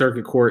Tennessee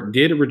Circuit Court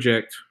did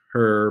reject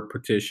her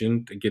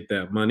petition to get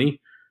that money.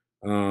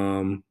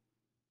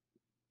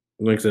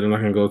 like I said, I'm not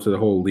going to go to the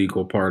whole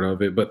legal part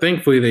of it, but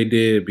thankfully they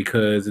did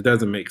because it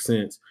doesn't make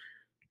sense.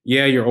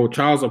 Yeah, your old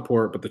child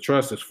support, but the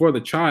trust is for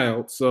the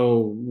child,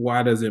 so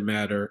why does it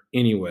matter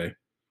anyway?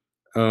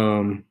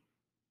 Um,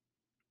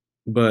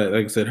 but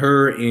like I said,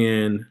 her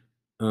and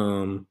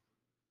um,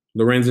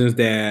 Lorenzen's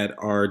dad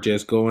are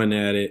just going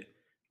at it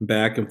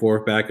back and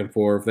forth, back and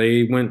forth.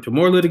 They went to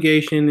more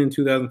litigation in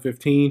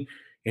 2015,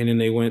 and then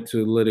they went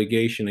to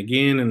litigation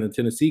again in the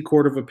Tennessee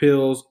Court of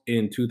Appeals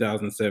in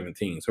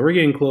 2017. So we're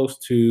getting close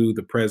to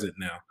the present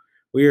now.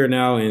 We are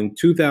now in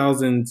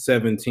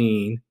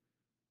 2017,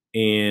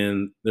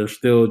 and there's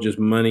still just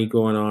money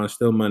going on,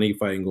 still money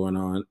fighting going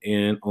on.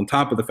 And on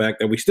top of the fact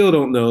that we still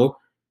don't know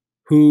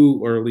who,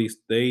 or at least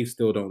they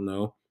still don't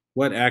know,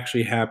 what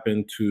actually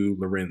happened to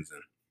Lorenzen.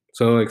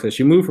 So, like I said,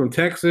 she moved from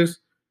Texas,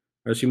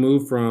 or she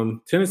moved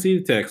from Tennessee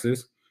to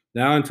Texas.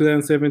 Now in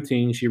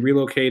 2017, she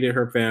relocated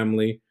her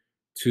family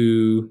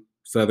to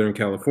Southern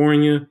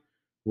California,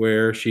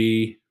 where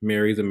she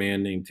marries a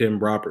man named Tim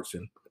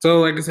Robertson.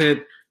 So, like I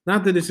said,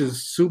 not that this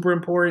is super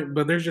important,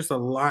 but there's just a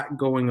lot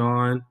going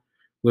on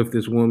with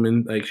this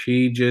woman. Like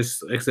she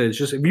just, like I said, it's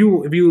just if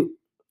you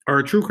are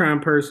a true crime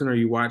person or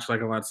you watch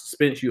like a lot of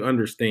suspense, you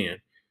understand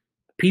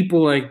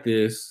people like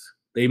this,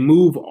 they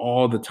move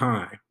all the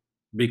time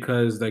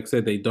because, like I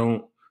said,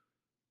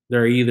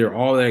 they're either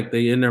all like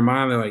they in their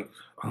mind, they're like,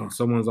 oh,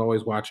 someone's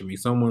always watching me,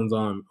 someone's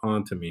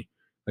on to me.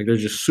 Like they're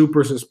just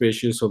super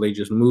suspicious. So they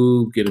just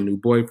move, get a new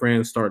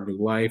boyfriend, start a new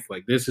life.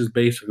 Like this is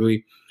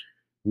basically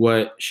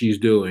what she's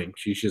doing.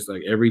 She's just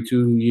like every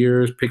 2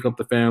 years, pick up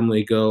the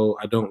family, go.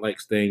 I don't like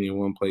staying in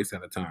one place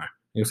at a time.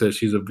 Like I said,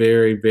 she's a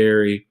very,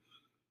 very,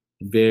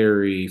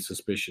 very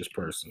suspicious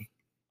person.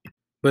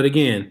 But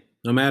again,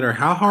 no matter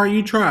how hard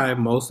you try,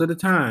 most of the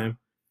time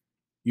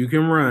you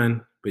can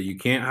run, but you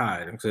can't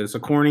hide. So it's a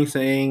corny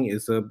saying,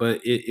 but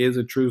it is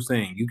a true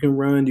saying. You can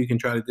run, you can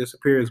try to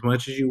disappear as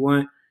much as you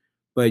want,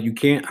 but you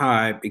can't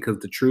hide because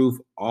the truth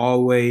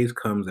always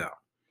comes out.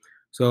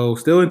 So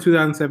still in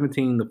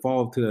 2017, the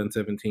fall of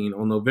 2017,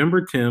 on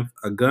November 10th,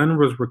 a gun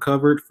was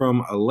recovered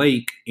from a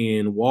lake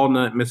in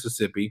Walnut,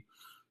 Mississippi,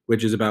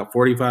 which is about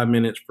 45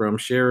 minutes from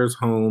Cher's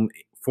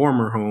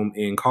former home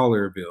in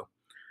Collierville.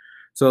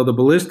 So the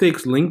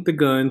ballistics linked the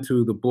gun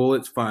to the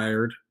bullets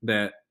fired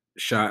that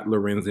shot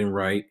Lorenzen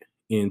Wright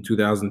in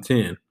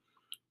 2010.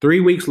 3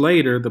 weeks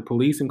later, the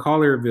police in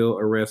Collierville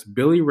arrest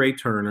Billy Ray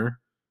Turner,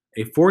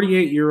 a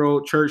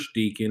 48-year-old church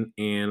deacon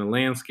and a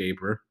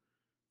landscaper,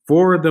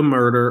 for the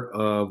murder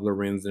of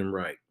Lorenzen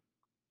Wright.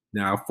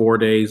 Now, 4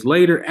 days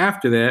later,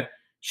 after that,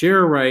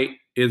 Cher Wright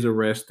is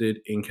arrested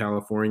in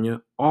California,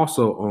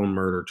 also on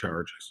murder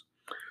charges.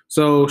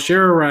 So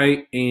Cher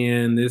Wright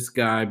and this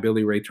guy,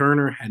 Billy Ray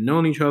Turner, had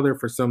known each other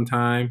for some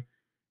time.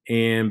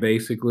 And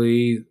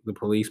basically, the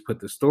police put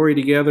the story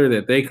together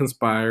that they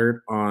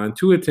conspired on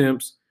 2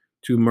 attempts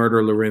to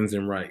murder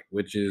Lorenzen Wright,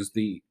 which is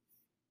the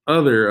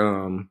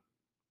other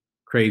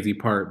crazy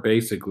part,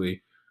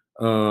 basically.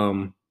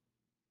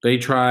 They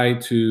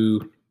tried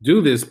to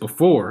do this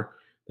before.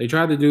 They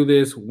tried to do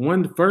this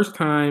first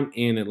time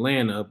in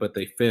Atlanta, but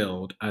they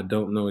failed. I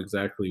don't know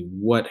exactly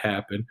what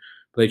happened.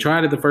 But they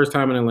tried it the first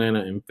time in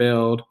Atlanta and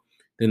failed.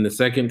 Then the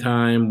second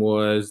time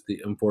was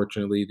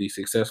unfortunately the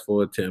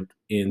successful attempt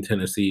in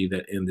Tennessee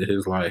that ended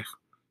his life.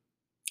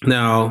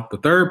 Now, the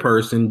third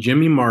person,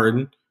 Jimmy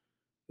Martin,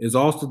 is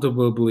also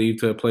believed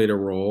to have played a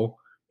role.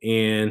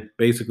 And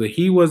basically,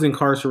 he was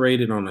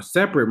incarcerated on a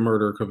separate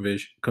murder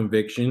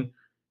conviction.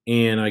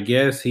 And I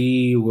guess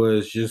he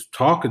was just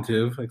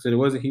talkative. Like I said,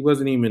 he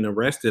wasn't even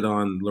arrested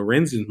on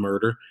Lorenzen's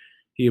murder.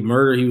 He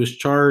was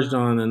charged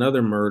on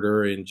another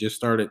murder and just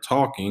started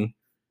talking.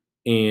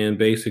 And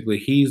basically,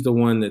 he's the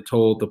one that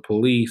told the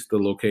police the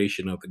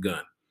location of the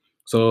gun.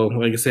 So,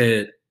 like I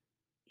said,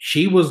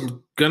 she was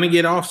gonna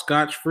get off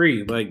scotch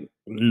free. Like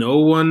no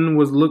one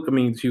was I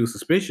mean, she was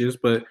suspicious,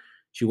 but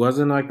she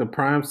wasn't like the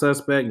prime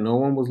suspect. No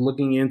one was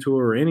looking into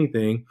her or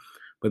anything.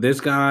 But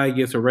this guy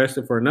gets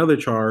arrested for another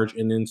charge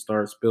and then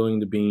starts spilling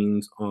the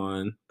beans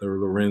on the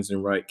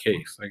Lorenzen Wright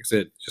case. Like I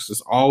said,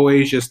 it's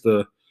always just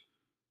the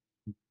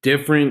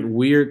different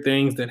weird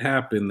things that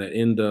happen that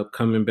end up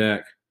coming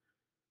back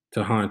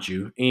to haunt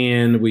you.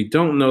 And we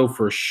don't know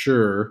for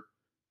sure,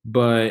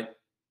 but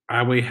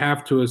I would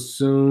have to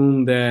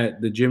assume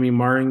that the Jimmy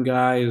Martin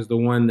guy is the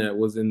one that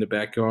was in the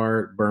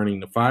backyard burning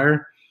the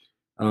fire.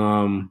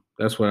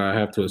 That's what I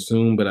have to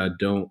assume, but I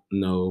don't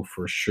know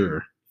for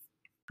sure.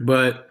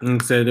 But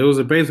like I said, it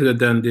was basically a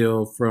done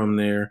deal from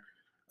there.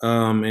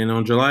 And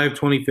on July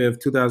 25th,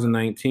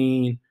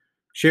 2019,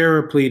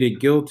 Cher pleaded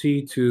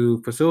guilty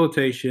to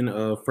facilitation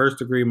of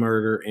first-degree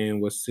murder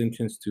and was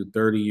sentenced to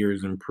 30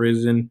 years in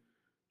prison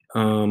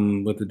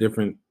with the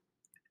different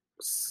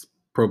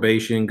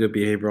probation, good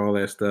behavior, all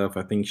that stuff.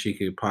 I think she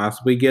could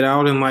possibly get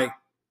out in like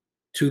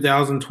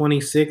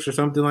 2026 or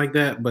something like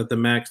that. But the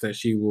max that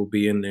she will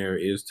be in there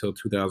is till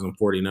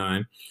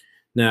 2049.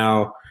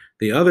 Now,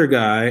 the other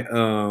guy,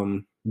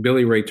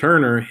 Billy Ray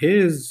Turner,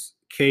 his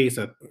case,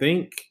 I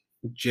think,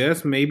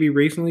 just maybe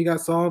recently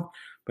got solved,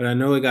 but I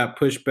know it got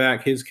pushed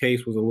back. His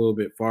case was a little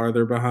bit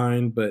farther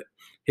behind, but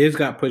His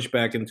got pushed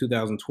back in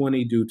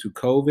 2020 due to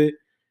COVID.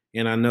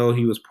 And I know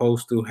he was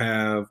supposed to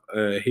have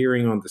a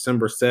hearing on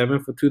December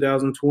 7th of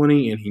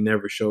 2020, and he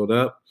never showed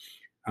up.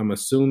 I'm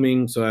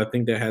assuming, so I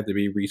think that had to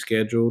be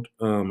rescheduled.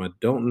 I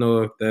don't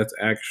know if that's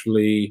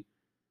actually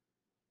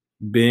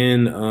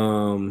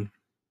been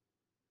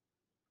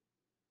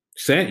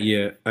set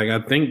yet. Like,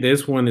 I think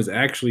this one is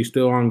actually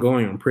still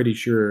ongoing. I'm pretty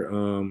sure.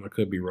 I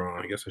could be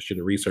wrong. I guess I should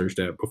have researched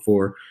that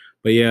before.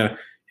 But yeah,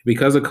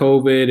 because of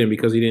COVID and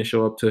because he didn't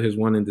show up to his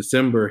one in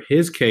December,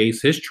 his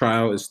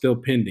trial is still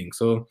pending.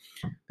 So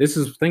this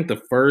is, I think,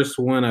 the first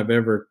one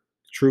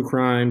true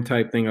crime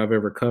type thing I've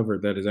ever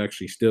covered that is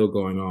actually still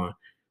going on.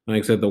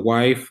 Like I said, the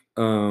wife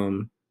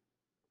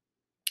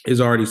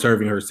is already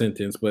serving her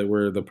sentence, but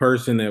where the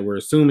person that we're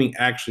assuming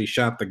actually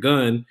shot the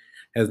gun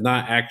has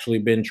not actually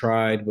been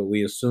tried, but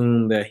we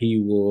assume that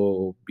he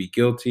will be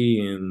guilty,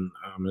 and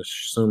I'm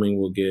assuming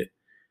we'll get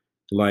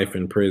life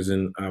in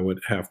prison, I would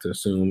have to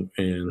assume,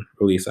 and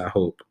at least I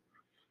hope.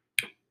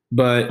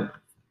 But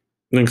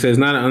like I said, it's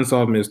not an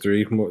unsolved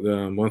mystery.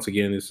 Once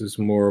again, this is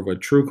more of a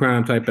true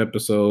crime type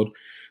episode.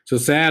 It's a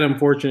sad,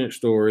 unfortunate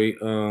story.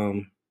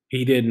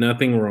 He did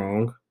nothing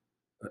wrong.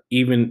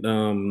 Even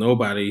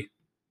nobody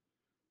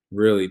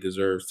really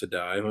deserves to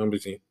die.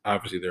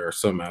 Obviously, there are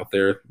some out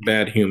there,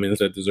 bad humans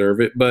that deserve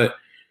it, but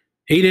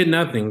he did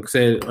nothing.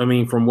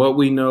 From what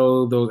we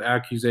know, those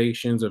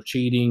accusations of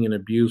cheating and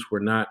abuse were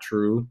not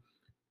true.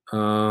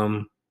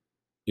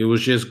 It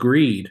was just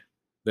greed.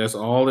 That's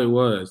all it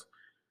was.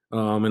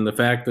 And the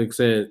fact, like I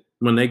said,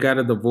 when they got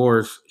a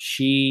divorce,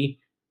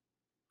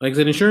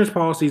 insurance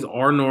policies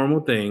are normal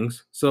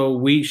things.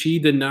 So she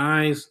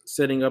denies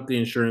setting up the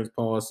insurance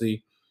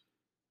policy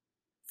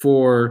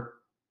for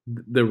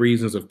the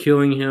reasons of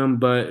killing him.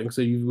 But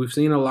so we've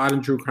seen a lot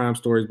in true crime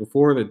stories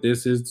before that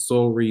this is the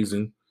sole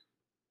reason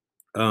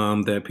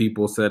that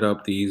people set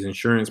up these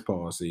insurance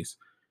policies.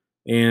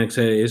 And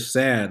it's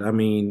sad.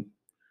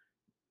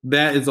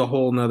 That is a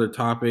whole nother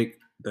topic.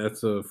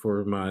 That's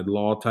for my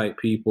law type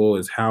people,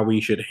 is how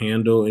we should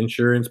handle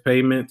insurance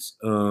payments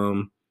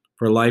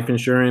for life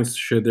insurance.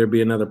 Should there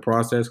be another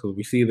process? Because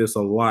we see this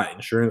a lot.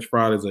 Insurance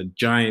fraud is a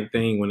giant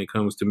thing when it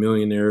comes to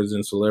millionaires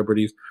and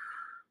celebrities.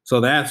 So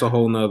that's a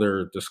whole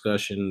nother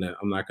discussion that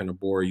I'm not going to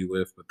bore you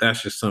with, but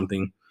that's just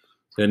something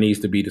that needs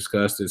to be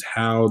discussed, is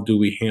how do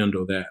we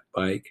handle that?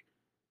 Like,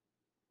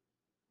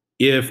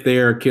 if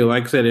they're killed,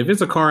 like I said, if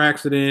it's a car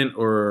accident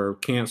or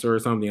cancer or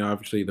something,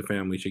 obviously the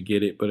family should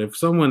get it. But if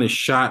someone is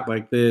shot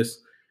like this,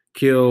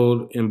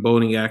 killed in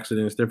boating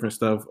accidents, different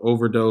stuff,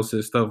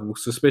 overdoses,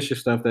 suspicious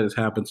stuff that has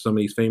happened to some of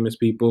these famous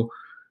people,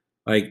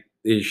 like,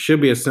 it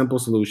should be a simple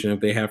solution. If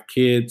they have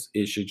kids,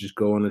 it should just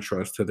go on a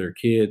trust to their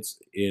kids,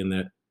 and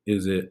that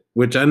is it.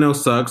 Which I know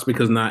sucks,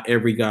 because not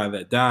every guy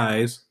that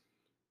dies,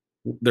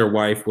 their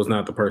wife was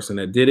not the person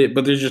that did it,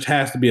 but there just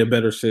has to be a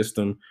better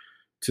system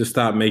to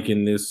stop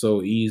making this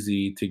so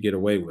easy to get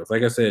away with.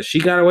 Like I said, she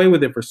got away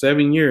with it for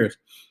 7 years.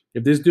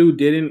 If this dude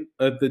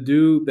the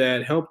dude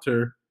that helped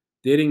her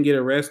didn't get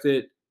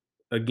arrested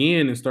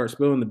again and start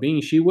spilling the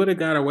beans, she would have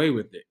got away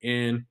with it.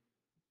 And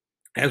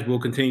as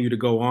we'll continue to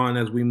go on,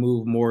 as we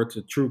move more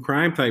to true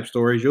crime type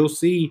stories, you'll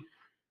see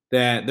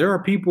that there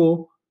are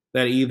people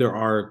that either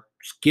are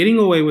getting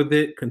away with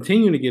it,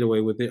 continuing to get away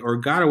with it, or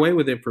got away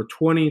with it for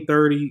 20,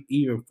 30,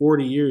 even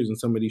 40 years in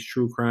some of these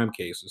true crime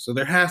cases. So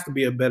there has to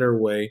be a better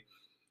way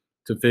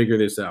to figure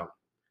this out.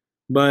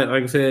 But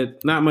like I said,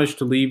 not much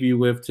to leave you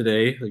with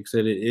today. Like I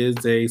said, it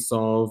is a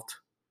solved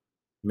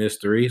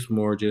mystery. It's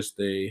more just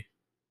a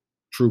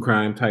true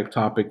crime type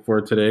topic for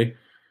today.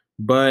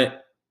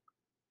 But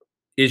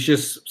it's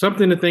just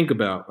something to think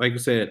about. Like I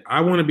said,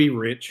 I want to be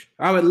rich.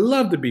 I would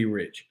love to be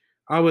rich.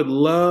 I would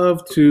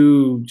love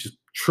to just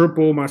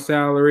triple my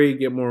salary,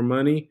 get more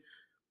money,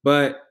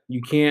 but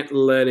you can't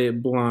let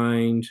it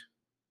blind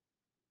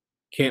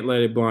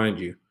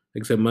you.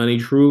 Like I said, money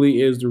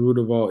truly is the root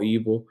of all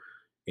evil,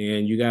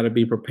 and you got to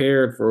be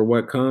prepared for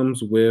what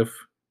comes with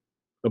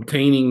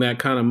obtaining that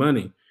kind of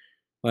money.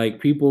 Like,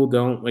 people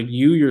don't, like,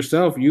 you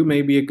yourself, you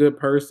may be a good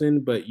person,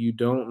 but you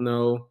don't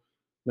know.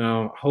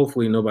 Now,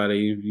 hopefully nobody,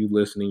 you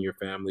listening, your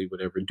family,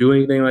 whatever, do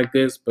anything like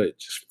this, but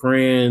just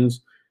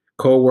friends,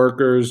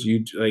 co-workers,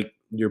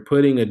 you're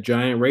putting a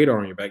giant radar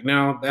on your back.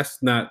 Now,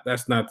 that's not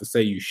to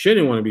say you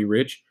shouldn't want to be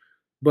rich,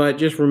 but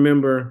just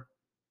remember,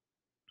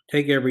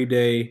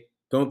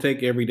 don't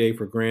take every day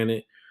for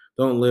granted.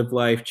 Don't live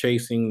life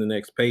chasing the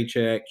next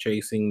paycheck,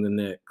 chasing the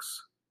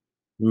next,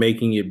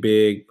 making it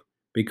big,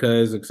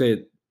 because, like I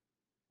said,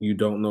 you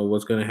don't know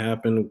what's going to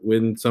happen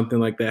when something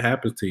like that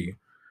happens to you.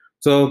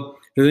 So, if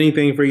there's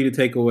anything for you to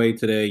take away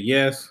today,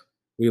 yes,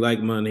 we like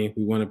money.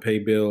 We want to pay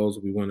bills.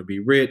 We want to be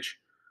rich.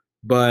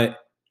 But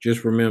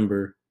just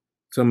remember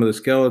some of the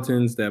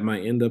skeletons that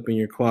might end up in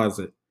your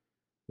closet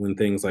when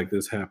things like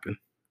this happen.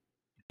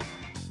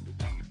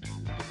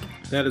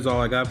 That is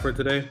all I got for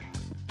today.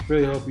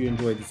 Really hope you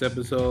enjoyed this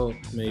episode.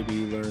 Maybe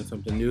you learned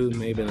something new,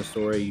 maybe in a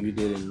story you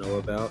didn't know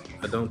about.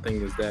 I don't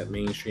think it's that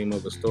mainstream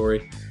of a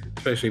story,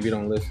 especially if you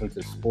don't listen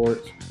to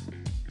sports.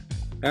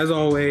 As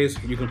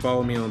always, you can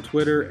follow me on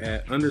Twitter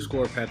at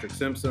 _Patrick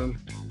Simpson.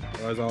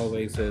 as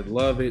always said,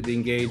 love it, the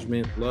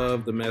engagement,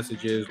 love the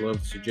messages, love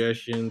the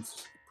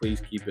suggestions. Please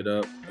keep it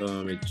up.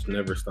 It just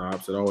never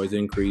stops. It always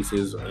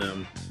increases.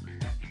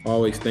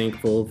 Always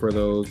thankful for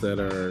those that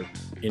are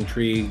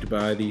intrigued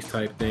by these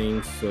type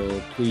things.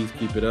 So please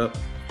keep it up.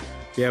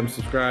 If you haven't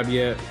subscribed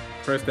yet,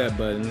 press that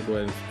button. Go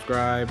ahead and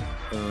subscribe.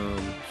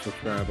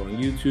 Subscribe on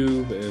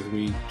YouTube as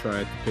we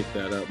try to pick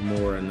that up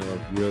more. I know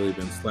I've really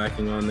been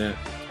slacking on that.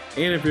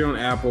 And if you're on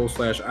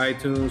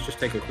Apple/iTunes, just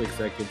take a quick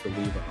second to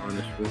leave an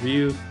honest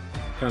review.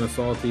 Kind of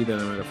salty that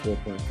I'm at a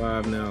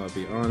 4.5 now, I'll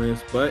be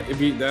honest. But if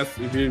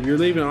you're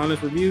leaving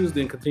honest reviews,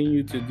 then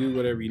continue to do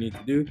whatever you need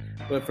to do.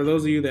 But for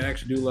those of you that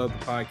actually do love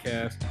the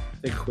podcast,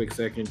 take a quick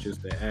second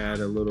just to add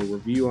a little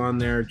review on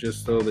there,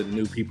 just so that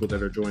new people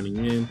that are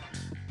joining in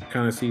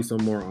kind of see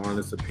some more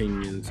honest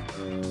opinions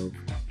of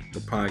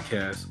the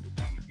podcast.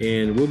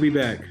 And we'll be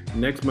back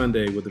next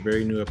Monday with a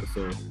very new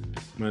episode.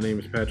 My name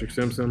is Patrick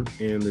Simpson,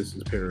 and this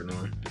is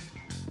Paranoid.